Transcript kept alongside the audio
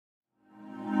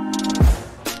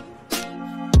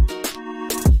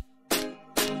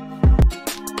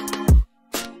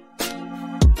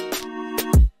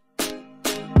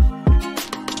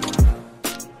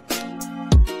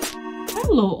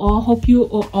Hello all, hope you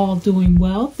are all doing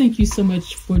well. Thank you so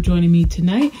much for joining me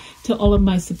tonight. To all of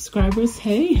my subscribers,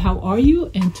 hey, how are you?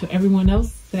 And to everyone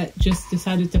else that just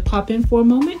decided to pop in for a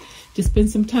moment to spend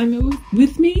some time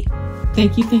with me,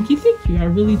 thank you, thank you, thank you. I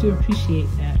really do appreciate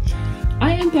that.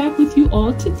 I am back with you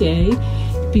all today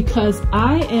because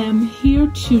I am here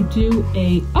to do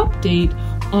a update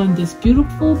on this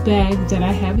beautiful bag that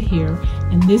I have here,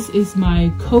 and this is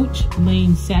my Coach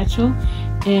Lane Satchel.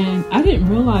 And I didn't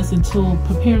realize until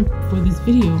preparing for this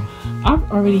video, I've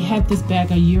already had this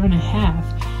bag a year and a half,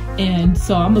 and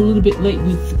so I'm a little bit late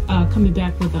with coming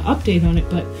back with an update on it,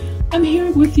 but I'm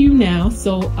here with you now,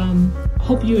 so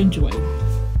hope you enjoy.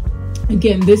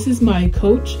 Again, this is my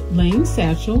Coach Lane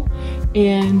Satchel,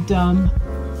 and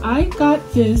I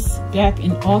got this back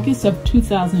in August of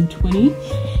 2020,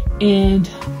 and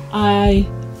I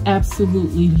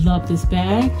absolutely love this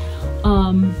bag.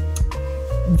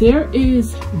 There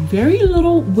is very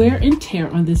little wear and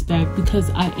tear on this bag because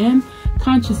I am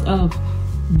conscious of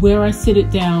where I sit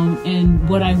it down and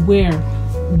what I wear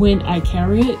when I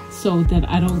carry it, so that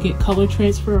I don't get color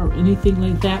transfer or anything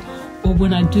like that. Or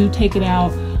when I do take it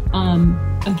out,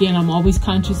 again, I'm always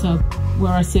conscious of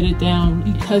where I sit it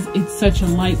down because it's such a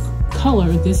light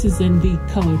color. This is in the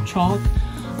color chalk.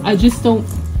 I just don't,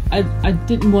 I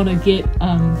didn't want to get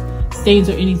stains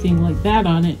or anything like that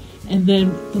on it. And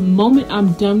then the moment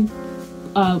I'm done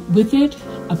with it,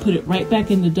 I put it right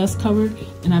back in the dust cover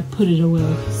and I put it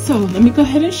away. So let me go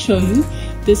ahead and show you.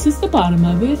 This is the bottom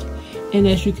of it. And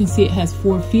as you can see, it has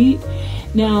 4 feet.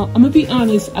 Now, I'm gonna be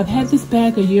honest, I've had this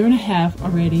bag a year and a half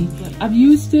already. I've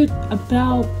used it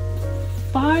about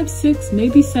 5, 6,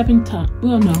 maybe 7 times.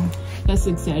 Well, no, that's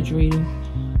exaggerating.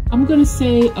 I'm gonna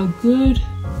say a good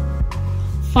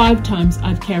 5 times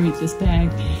I've carried this bag.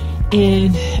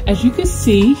 And as you can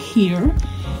see here,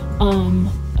 on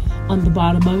the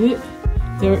bottom of it,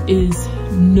 there is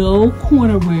no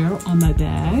corner wear on my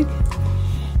bag.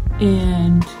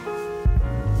 And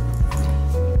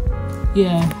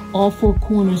yeah, all 4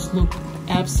 corners look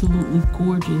absolutely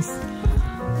gorgeous.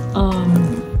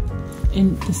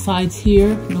 And the sides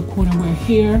here, no corner wear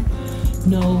here,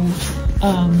 no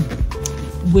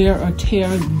wear or tear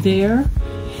there.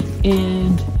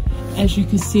 And as you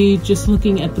can see, just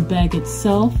looking at the bag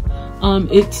itself,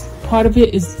 it's part of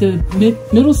it is the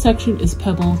middle section is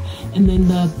pebbled, and then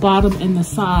the bottom and the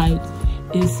side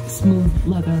is smooth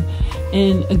leather.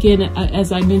 And again,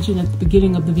 as I mentioned at the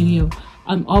beginning of the video,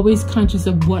 I'm always conscious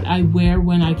of what I wear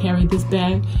when I carry this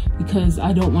bag because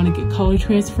I don't want to get color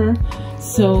transfer.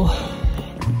 So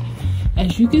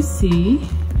as you can see,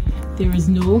 there is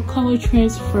no color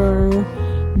transfer,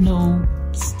 no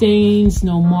stains,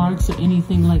 no marks or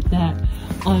anything like that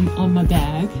on my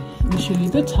bag. Let me show you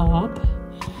the top.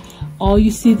 All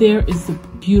you see there is the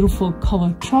beautiful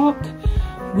color chalk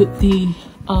with the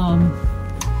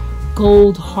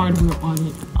gold hardware on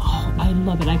it. Oh, I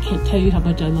love it. I can't tell you how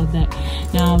much I love that.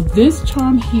 Now, this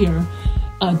charm here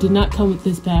did not come with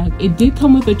this bag. It did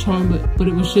come with a charm, but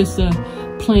it was just a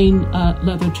plain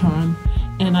leather charm.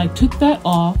 And I took that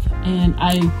off and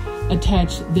I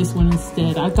attached this one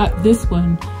instead. I got this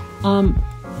one,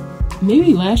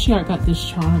 maybe last year I got this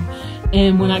charm.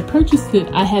 And when I purchased it,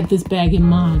 I had this bag in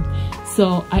mind.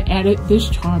 So I added this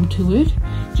charm to it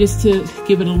just to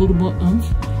give it a little more oomph.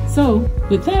 So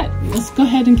with that, let's go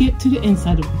ahead and get to the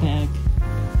inside of the bag.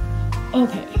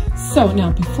 Okay, so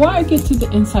now before I get to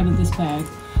the inside of this bag,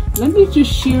 let me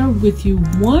just share with you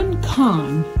one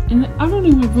con. And I don't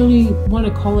even really want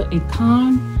to call it a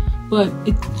con, but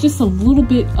it's just a little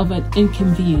bit of an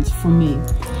inconvenience for me.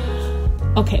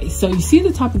 Okay, so you see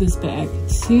the top of this bag.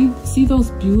 See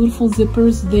those beautiful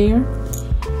zippers there?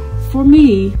 For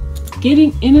me,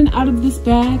 getting in and out of this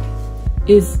bag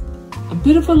is a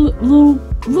bit of a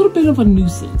little bit of a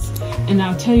nuisance. And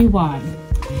I'll tell you why.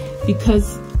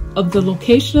 Because of the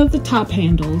location of the top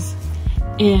handles,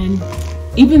 and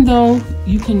even though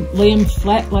you can lay them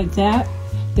flat like that,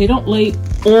 they don't lay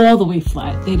all the way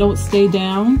flat. They don't stay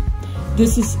down.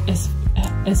 This is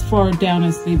as far down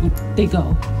as they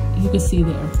go. You can see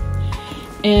there.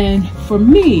 And for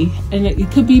me, and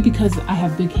it could be because I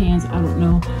have big hands, I don't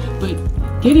know, but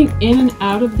getting in and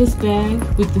out of this bag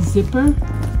with the zipper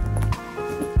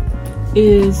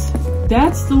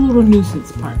that's the little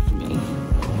nuisance part for me.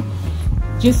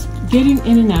 Just getting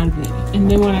in and out of it.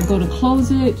 And then when I go to close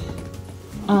it,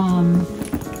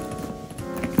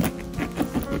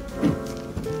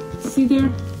 see there?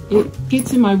 It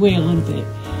gets in my way a little bit.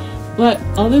 But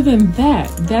other than that,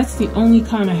 that's the only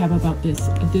con I have about this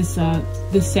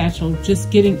satchel, just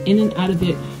getting in and out of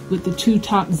it with the 2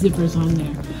 top zippers on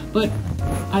there. But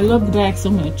I love the bag so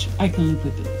much, I can live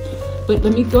with it. But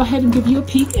let me go ahead and give you a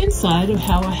peek inside of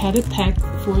how I had it packed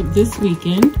for this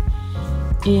weekend.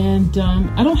 And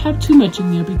I don't have too much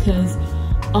in there because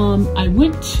I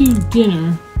went to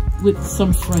dinner with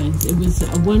some friends. It was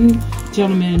one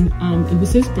gentleman, it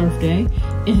was his birthday,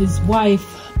 and his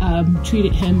wife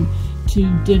treated him to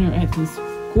dinner at this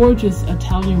gorgeous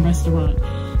Italian restaurant.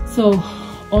 So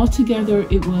altogether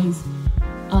it was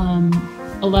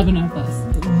 11 of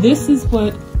us. This is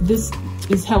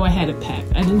how I had it packed.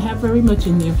 I didn't have very much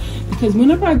in there because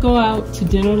whenever I go out to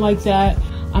dinner like that,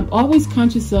 I'm always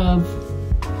conscious of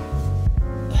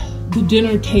the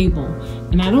dinner table,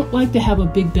 and I don't like to have a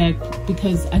big bag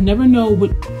because I never know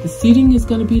what the seating is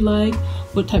going to be like,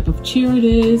 what type of chair it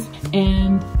is,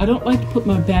 and I don't like to put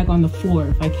my bag on the floor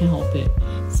if I can help it,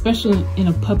 especially in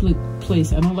a public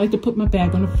place. I don't like to put my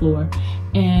bag on the floor.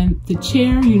 And the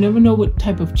chair, you never know what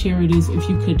type of chair it is. If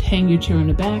you could hang your chair on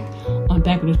the back of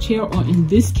the chair, or in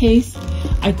this case,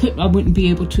 I wouldn't be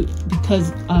able to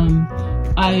because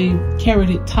I carried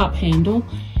it top handle,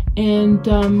 and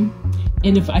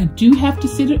if I do have to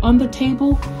sit it on the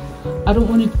table, I don't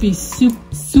want it to be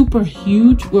super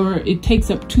huge where it takes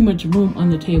up too much room on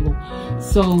the table.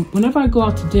 So whenever I go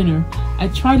out to dinner, I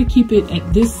try to keep it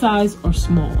at this size or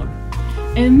smaller.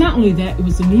 And not only that, it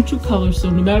was a neutral color, so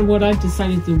no matter what I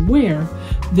decided to wear,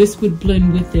 this would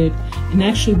blend with it. And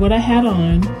actually what I had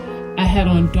on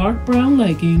dark brown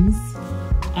leggings,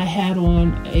 I had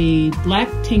on a black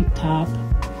tank top,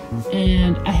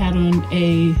 and I had on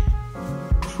a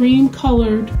cream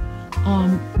colored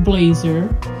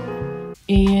blazer,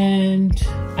 and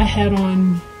I had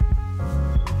on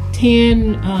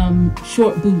tan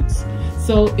short boots.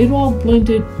 So it all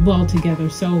blended well together.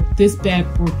 So this bag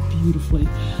worked beautifully.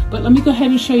 But let me go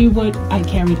ahead and show you what I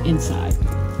carried inside.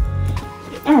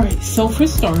 All right, so for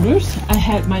starters, I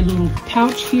had my little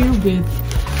pouch here with,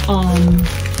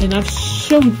 and I've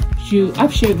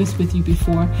shared this with you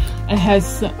before.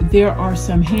 There are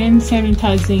some hand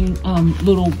sanitizing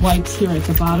little wipes here at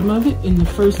the bottom of it in the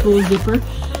first little zipper.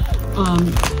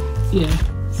 Yeah,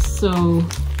 so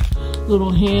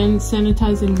little hand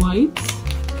sanitizing wipes.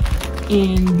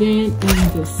 And then in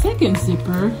the second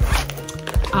zipper,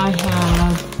 I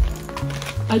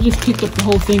just picked up the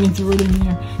whole thing and threw it in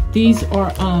there. These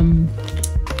are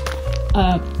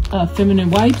feminine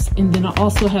wipes, and then I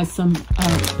also have some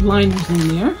liners in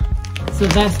there. So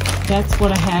that's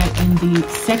what I had in the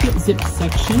second zip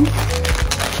section.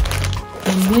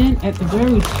 And then at the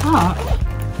very top,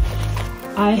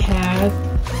 I have,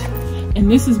 and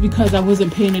this is because I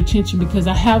wasn't paying attention, because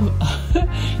I have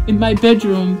in my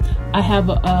bedroom I have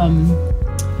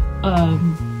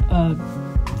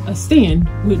a stand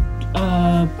with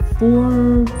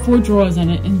four drawers in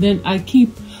it, and then I keep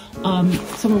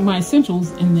some of my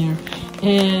essentials in there.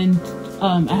 And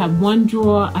I have one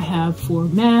drawer I have for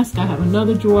masks, I have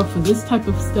another drawer for this type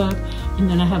of stuff, and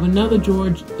then I have another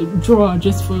drawer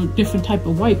just for different type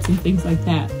of wipes and things like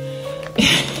that.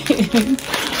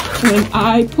 And when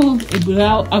I pulled it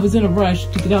out, I was in a rush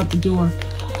to get out the door.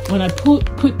 When I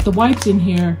put the wipes in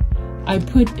here, I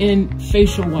put in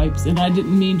facial wipes, and I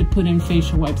didn't mean to put in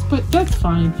facial wipes, but that's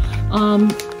fine.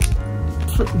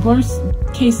 For worst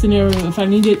case scenario, if I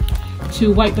needed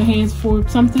to wipe my hands for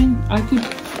something, I could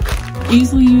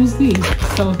easily use these.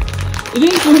 So it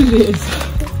is what it is.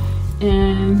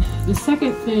 And the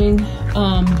second thing,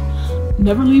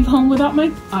 never leave home without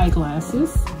my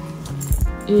eyeglasses.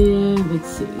 And let's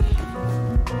see.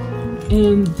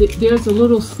 And there's a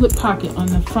little slip pocket on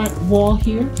the front wall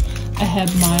here. I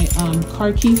have my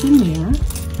car keys in there.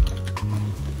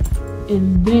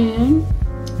 And then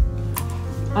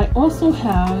I also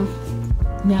have,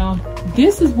 now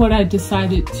this is what I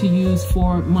decided to use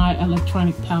for my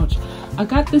electronic pouch. I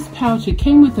got this pouch, it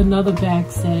came with another bag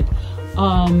set,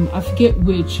 I forget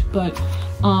which, but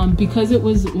because it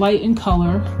was light in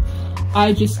color,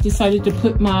 I just decided to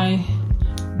put my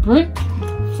brick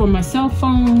for my cell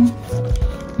phone,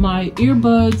 my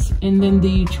earbuds, and then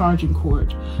the charging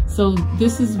cord. So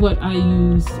this is what I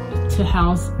use to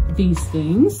house these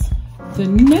things. The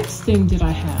next thing that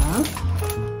I have,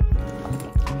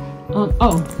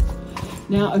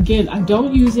 now again, I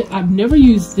don't use it. I've never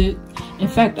used it. In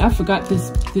fact, I forgot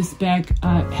this bag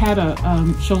had a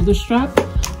shoulder strap,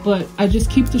 but I just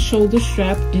keep the shoulder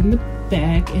strap in the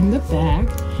bag in the back,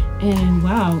 and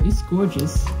wow, it's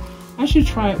gorgeous. I should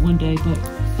try it one day, but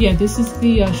yeah, this is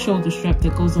the shoulder strap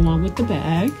that goes along with the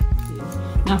bag.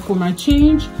 Now for my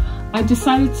change, I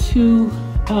decided to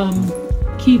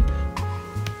keep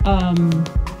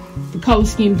the color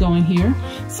scheme going here.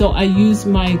 So I used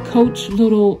my Coach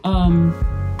little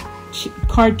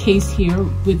card case here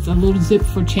with a little zip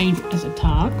for change at the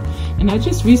top. And I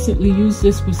just recently used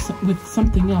this with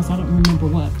something else. I don't remember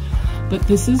what. But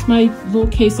this is my little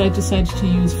case I decided to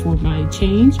use for my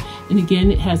change. And again,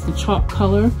 it has the chalk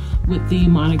color with the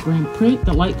monogram print,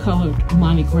 the light colored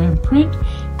monogram print.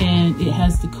 And it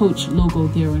has the Coach logo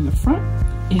there in the front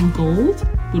in gold,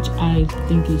 which I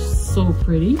think is so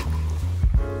pretty.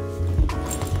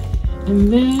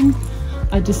 And then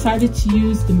I decided to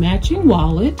use the matching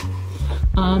wallet.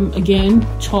 Again,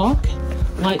 chalk,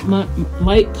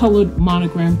 light colored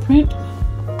monogram print,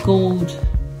 gold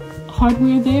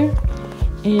hardware there.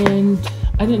 And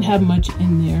I didn't have much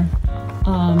in there,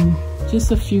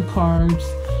 just a few cards.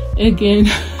 Again,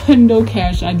 no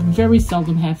cash. I very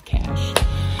seldom have cash.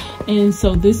 And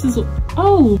so this is,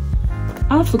 oh,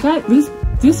 I forgot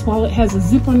this wallet has a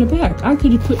zip on the back. I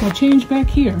could have put my change back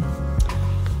here.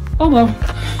 Oh well.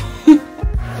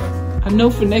 I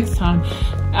know for next time.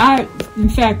 In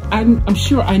fact, I'm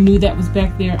sure I knew that was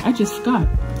back there. I just forgot.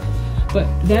 But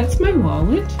that's my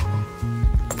wallet.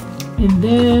 And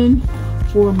then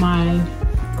for my,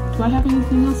 do I have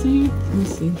anything else in here? Let me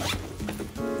see.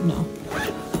 No.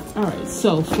 All right,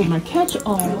 so for my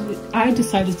catch-all, I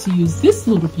decided to use this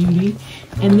little beauty.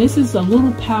 And this is a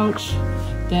little pouch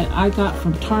that I got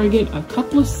from Target a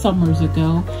couple of summers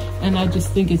ago. And I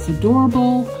just think it's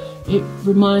adorable. It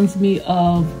reminds me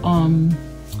of,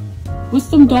 what's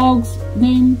them dogs'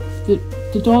 name?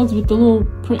 The dogs with the little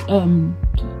print,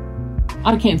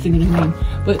 I can't think of the name,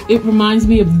 but it reminds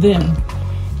me of them.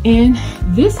 And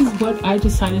this is what I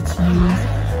decided to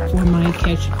use for my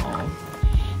catch-all.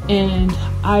 And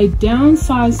I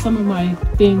downsized some of my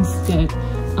things that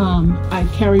I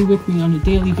carry with me on a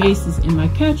daily basis in my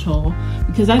catch-all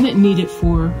because I didn't need it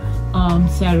for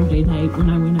Saturday night when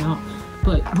I went out.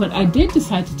 But what I did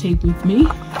decide to take with me,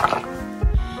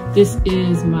 this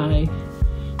is my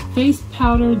face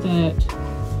powder that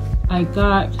I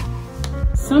got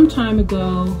some time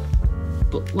ago.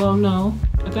 But, well, no,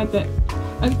 I got that.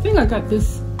 I think I got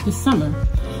this summer.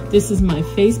 This is my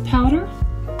face powder.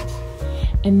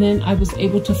 And then I was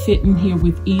able to fit in here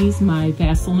with ease my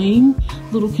Vaseline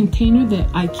little container that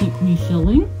I keep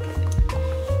refilling.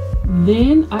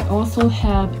 Then I also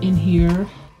have in here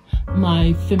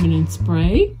my feminine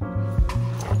spray.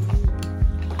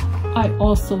 I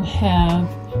also have,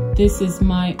 this is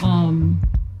my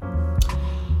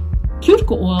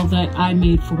cuticle oil that I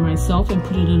made for myself and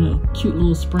put it in a cute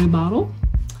little spray bottle.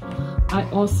 I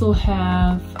also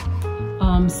have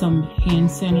some hand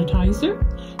sanitizer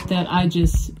that I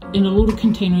just, in a little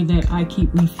container that I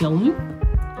keep refilling.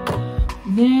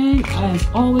 Then, as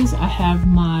always, I have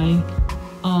my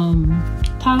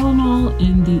Tylenol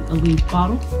in the Elite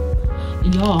bottle.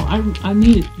 And y'all, I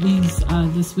needed these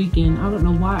this weekend. I don't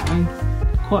know why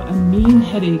I caught a mean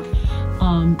headache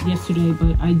yesterday,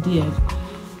 but I did.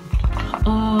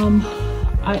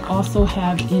 I also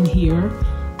have in here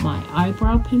my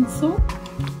eyebrow pencil.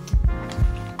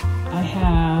 I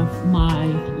have my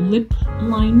lip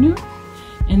liner,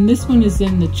 and this one is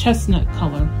in the chestnut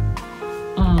color.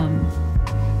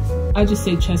 I just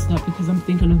say chestnut because I'm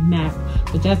thinking of MAC,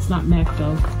 but that's not MAC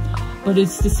though. But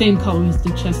it's the same color as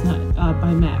the chestnut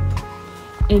by MAC.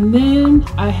 And then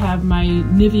I have my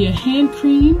Nivea hand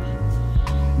cream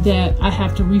that I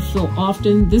have to refill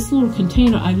often. This little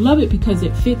container, I love it because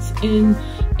it fits in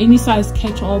any size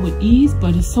catch-all with ease,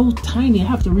 but it's so tiny I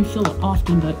have to refill it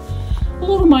often, but a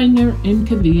little minor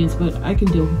inconvenience, but I can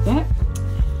deal with that.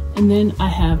 And then I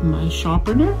have my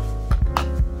sharpener.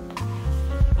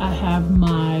 I have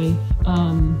my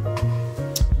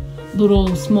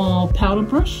little small powder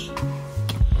brush.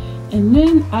 And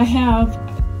then I have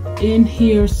in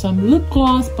here some lip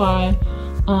gloss by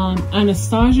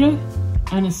Anastasia.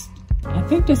 I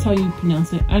think that's how you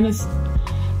pronounce it.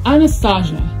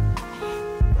 Anastasia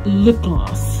lip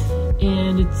gloss.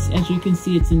 And it's, as you can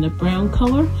see, it's in the brown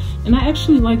color. And I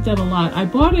actually like that a lot. I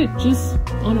bought it just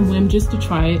on a whim, just to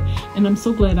try it. And I'm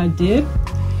so glad I did.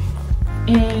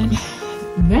 And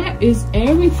that is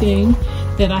everything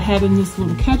that I had in this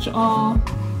little catch-all.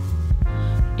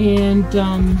 And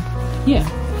yeah,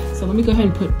 so let me go ahead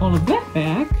and put all of that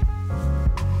back.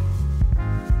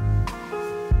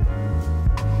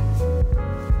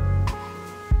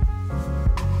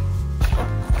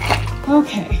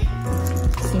 Okay,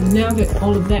 so now that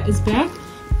all of that is back,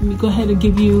 let me go ahead and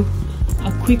give you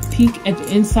a quick peek at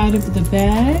the inside of the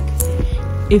bag.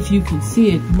 If you can see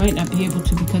it, you might not be able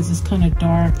to because it's kind of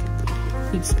dark.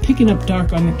 It's picking up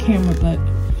dark on the camera, but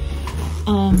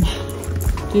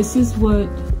this is what,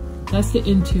 that's the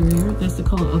interior. That's the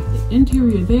color of the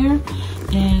interior there.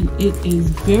 And it is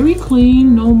very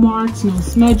clean, no marks, no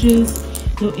smudges.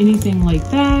 no anything like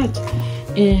that.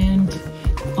 And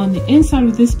on the inside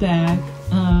of this bag,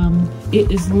 it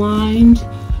is lined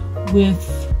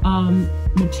with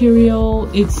material.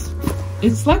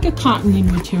 It's like a cottony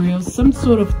material, some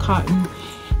sort of cotton.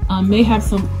 May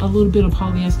have a little bit of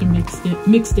polyester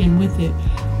mixed in with it.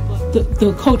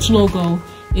 The Coach logo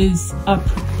is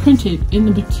printed in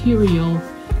the material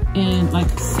and like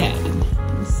satin.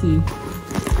 Let's see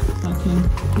if I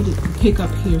can pick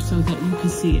up here so that you can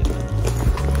see it.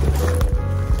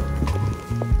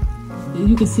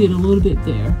 You can see it a little bit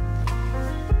there.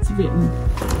 It's written.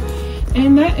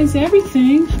 And that is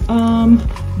everything.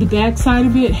 The back side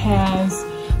of it has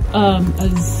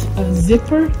a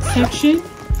zipper section,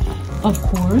 of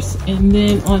course. And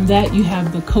then on that you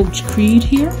have the Coach Creed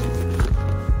here.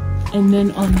 And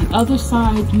then on the other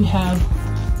side you have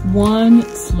one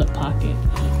slip pocket.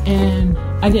 And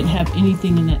I didn't have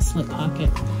anything in that slip pocket.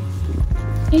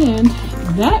 And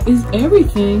that is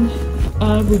everything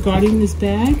regarding this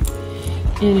bag.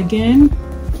 And again,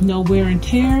 no wear and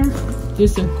tear.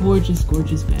 Just a gorgeous,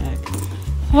 gorgeous bag.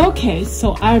 Okay,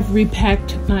 so I've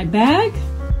repacked my bag.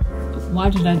 Why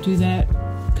did I do that?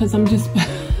 Because I'm just,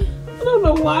 I don't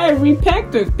know why I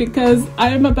repacked it, because I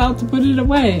am about to put it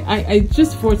away. I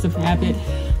just force of habit.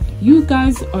 You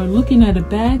guys are looking at a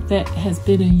bag that has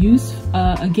been in use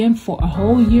again for a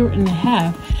whole year and a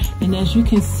half. And as you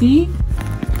can see,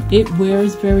 it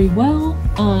wears very well.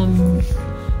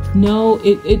 No,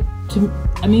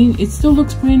 I mean, it still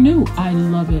looks brand new. I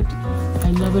love it.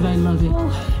 I love it. I love it.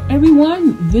 Oh,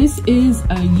 everyone, this is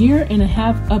a year and a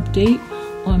half update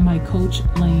on my Coach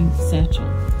Lane satchel.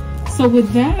 So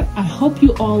with that, I hope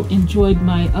you all enjoyed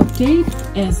my update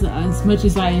as much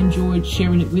as I enjoyed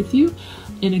sharing it with you.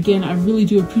 And again, I really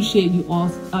do appreciate you all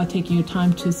taking your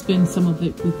time to spend some of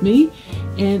it with me.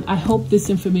 And I hope this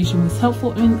information was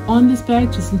helpful on this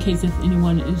bag, just in case if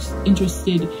anyone is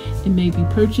interested in maybe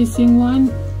purchasing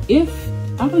one.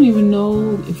 I don't even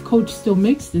know if Coach still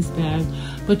makes this bag,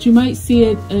 but you might see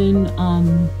it in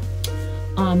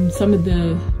some of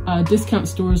the discount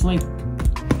stores like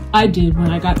I did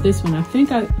when I got this one. I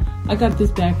think I got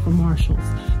this bag from Marshall's.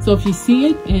 So if you see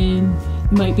it and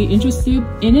you might be interested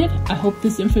in it, I hope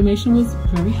this information was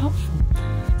very helpful.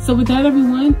 So with that,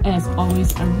 everyone, as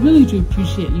always, I really do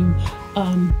appreciate you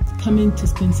coming to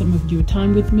spend some of your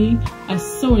time with me. I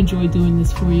so enjoy doing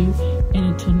this for you. And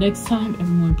until next time,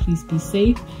 everyone, please be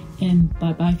safe and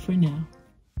bye-bye for now.